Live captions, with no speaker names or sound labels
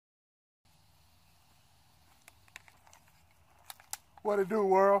What it do,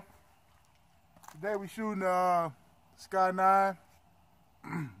 world? Today we shooting Sccy 9.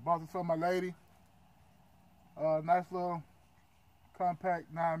 Bought this for my lady. Nice little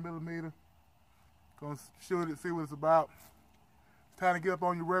compact 9mm. Gonna shoot it, see what it's about. Time to get up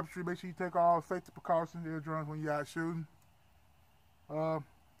on your weaponry. Make sure you take all safety precautions, eardrums when you're out shooting.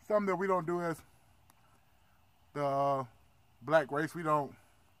 Something that we don't do as the black race. We don't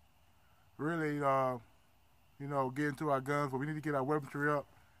really, get into our guns, but we need to get our weaponry up.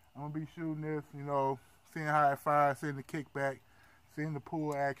 I'm gonna be shooting this, seeing how it fires, seeing the kickback, seeing the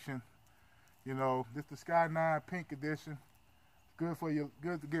pull action. This the Sccy 9 Pink Edition. Good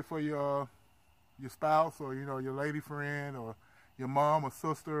to get for your spouse or your lady friend or your mom or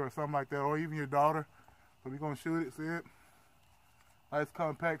sister or something like that, or even your daughter. So we're gonna shoot it. See it? Nice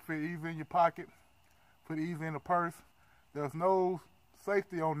compact, fit easy in your pocket, put it easy in the purse. There's no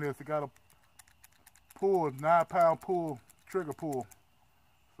safety on this. It got a pull, 9-pound pull, trigger pull.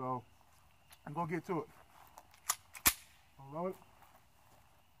 So I'm gonna get to it. Unload it.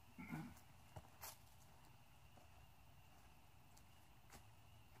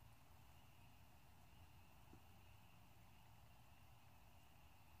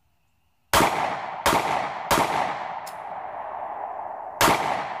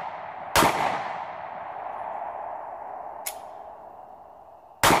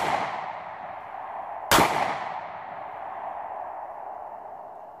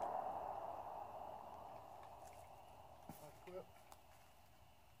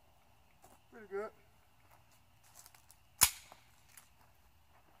 Pretty good.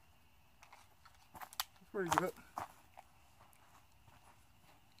 It's pretty good.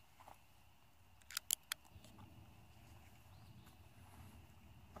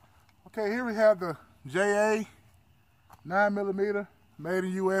 Okay, here we have the JA 9mm, made in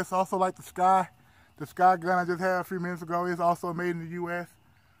the U.S. Also like the Sccy. The Sccy gun I just had a few minutes ago is also made in the U.S.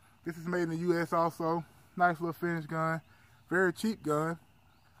 This is made in the U.S. also. Nice little finished gun. Very cheap gun.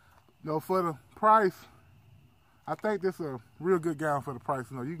 For the price, I think this is a real good gun for the price.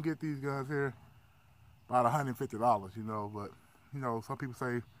 You can get these guns here about $150, but some people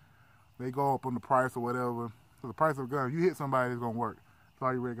say they go up on the price or whatever. So the price of a gun, if you hit somebody, it's gonna work. That's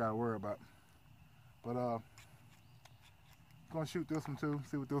all you really gotta worry about. But gonna shoot this one too,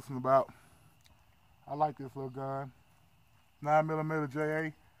 see what this one's about. I like this little gun. 9mm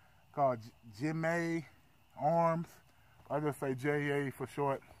JA called Jimmy Arms. I just say JA for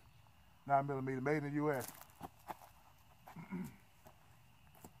short. 9mm, made in the U.S.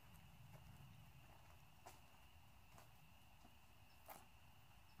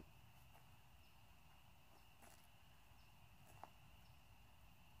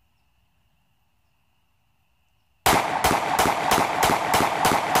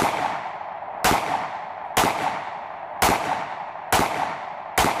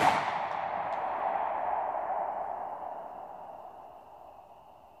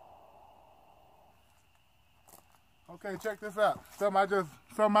 Okay, check this out. Something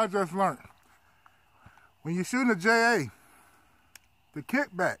I just learned. When you're shooting a JA, the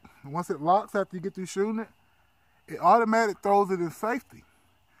kickback, once it locks after you get through shooting it, it automatically throws it in safety.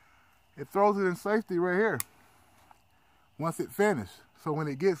 It throws it in safety right here once it finished. So when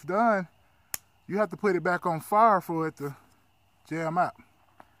it gets done, you have to put it back on fire for it to jam out.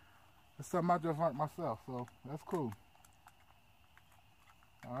 That's something I just learned myself, so that's cool.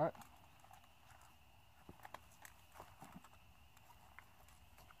 All right.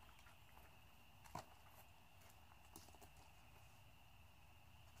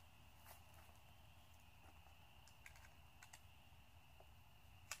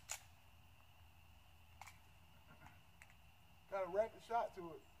 Got a rapid shot to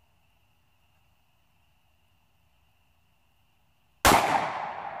it.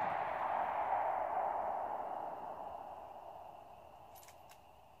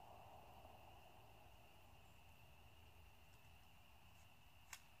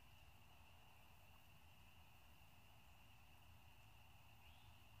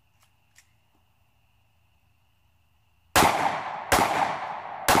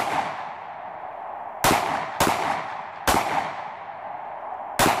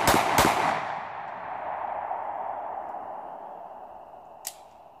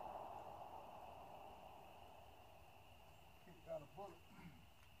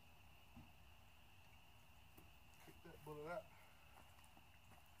 Kick that bullet out.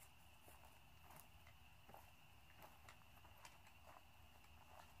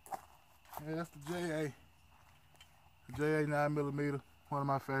 Yeah, that's the JA. The JA 9mm, one of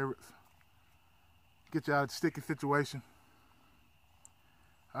my favorites. Get you out of a sticky situation.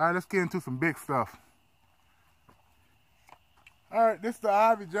 All right, let's get into some big stuff. All right, this is the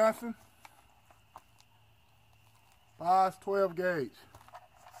Ivy Johnson 5/12 gauge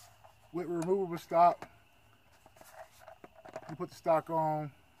with removable stock. You put the stock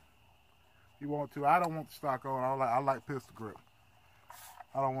on if you want to. I don't want the stock on. I like pistol grip.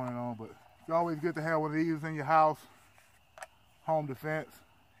 I don't want it on, but it's always good to have one of these in your house. Home defense.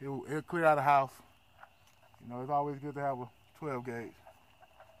 It'll clear out the house. You know, it's always good to have a 12 gauge.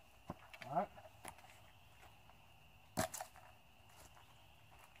 All right.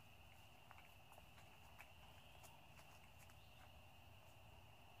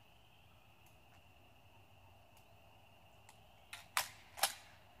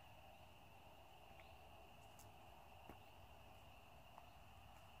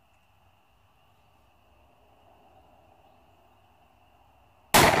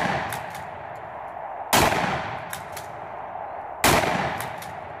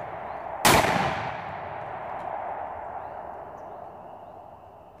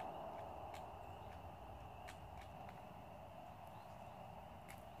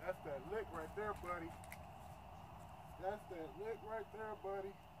 That's that lick right there, buddy. That's that lick right there,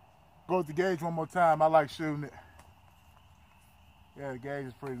 buddy. Go with the gauge one more time. I like shooting it. Yeah, the gauge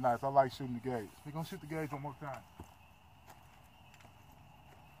is pretty nice. I like shooting the gauge. We're going to shoot the gauge one more time.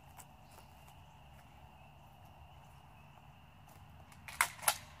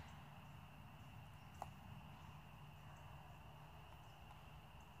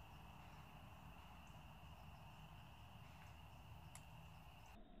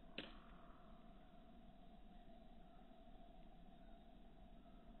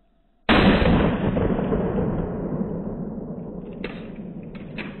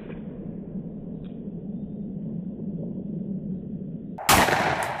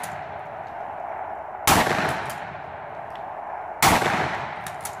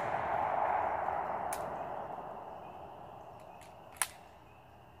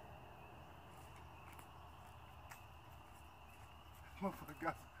 Motherfucker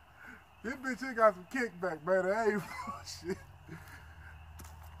got this bitch here got some kickback, man. That ain't shit.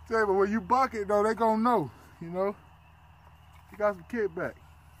 Tell you, but when you buck it though, they gonna know, you know. You got some kickback.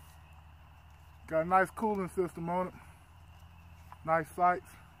 Got a nice cooling system on it. Nice sights.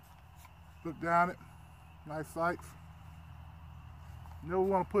 Look down it. Nice sights. You never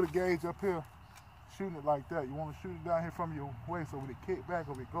want to put a gauge up here shooting it like that. You want to shoot it down here from your waist so when it kick back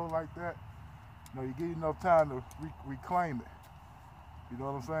or it go like that, you know, you give you enough time to reclaim it. You know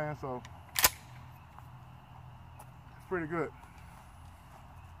what I'm saying? So it's pretty good.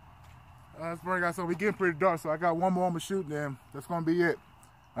 Let's bring out some. We're getting pretty dark, so I got one more I'm gonna shoot, then that's gonna be it.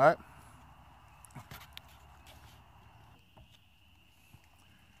 All right.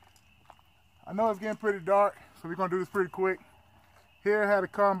 I know it's getting pretty dark, so we're gonna do this pretty quick. Here I had a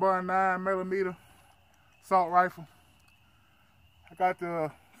Combine 9mm assault rifle. I got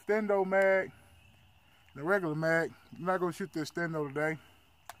the Stendo mag, the regular mag. I'm not gonna shoot the Stendo today.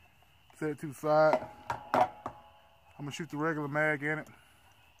 Set it to the side. I'm gonna shoot the regular mag in it.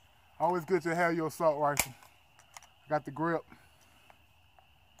 Always good to have your assault rifle. Got the grip.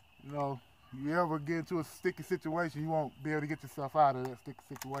 You know, you ever get into a sticky situation, you won't be able to get yourself out of that sticky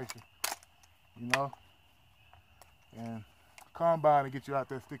situation. You know? And Combine to get you out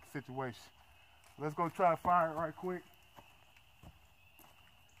that sticky situation. Let's go try to fire it right quick.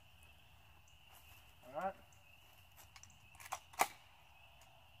 All right.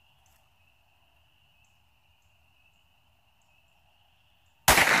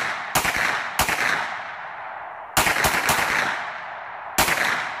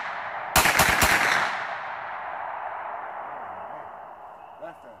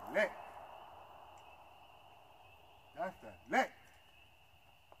 That's that lick. That's that lick.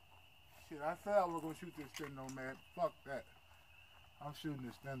 Shit, I said I was gonna shoot this Stendo mag. Fuck that. I'm shooting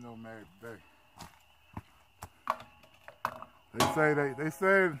this Stendo mag today. They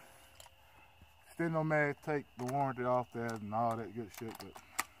said Stendo mag take the warranty off that and all that good shit, but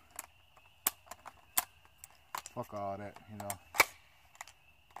fuck all that, you know.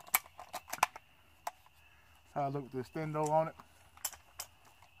 That's how I look with the Stendo on it.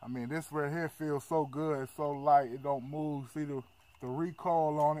 I mean, this right here feels so good. It's so light. It don't move. See the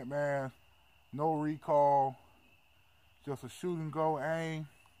recoil on it, man. No recoil. Just a shoot and go aim.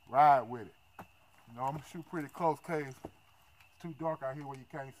 Ride with it. You know, I'm going to shoot pretty close case it's too dark out here where you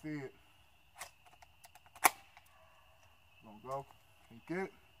can't see it. Gonna go. Think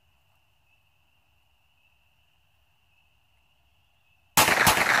it.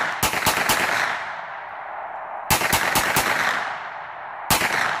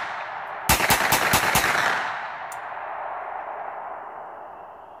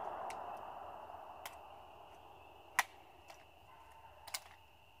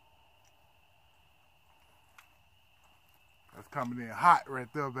 coming in hot right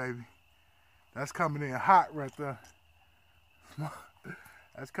there, baby. That's coming in hot right there.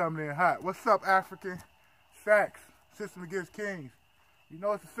 That's coming in hot. What's up, African? Facts. System against kings. You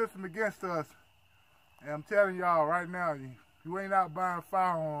know it's a system against us. And I'm telling y'all right now, you ain't out buying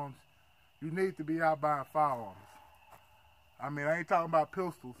firearms. You need to be out buying firearms. I mean, I ain't talking about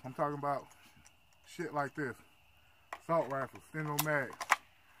pistols. I'm talking about shit like this. Assault rifles, steno mags.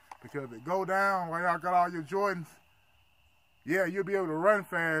 Because if it go down while y'all got all your Jordans, yeah, you'll be able to run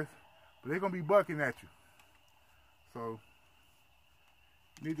fast, but they're going to be bucking at you. So,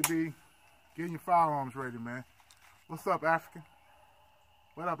 you need to be getting your firearms ready, man. What's up, African?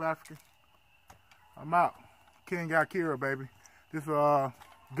 What up, African? I'm out. King Alkera, baby. This is a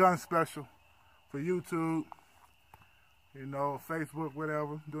gun special for YouTube, you know, Facebook,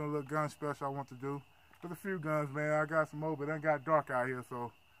 whatever. Doing a little gun special I want to do. There's a few guns, man. I got some more, but it got dark out here,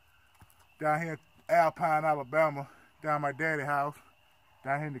 so down here in Alpine, Alabama, down my daddy's house,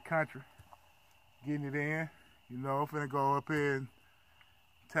 down here in the country, getting it in. You know, I'm finna go up here in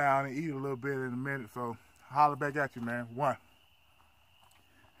town and eat a little bit in a minute, so holler back at you, man. One.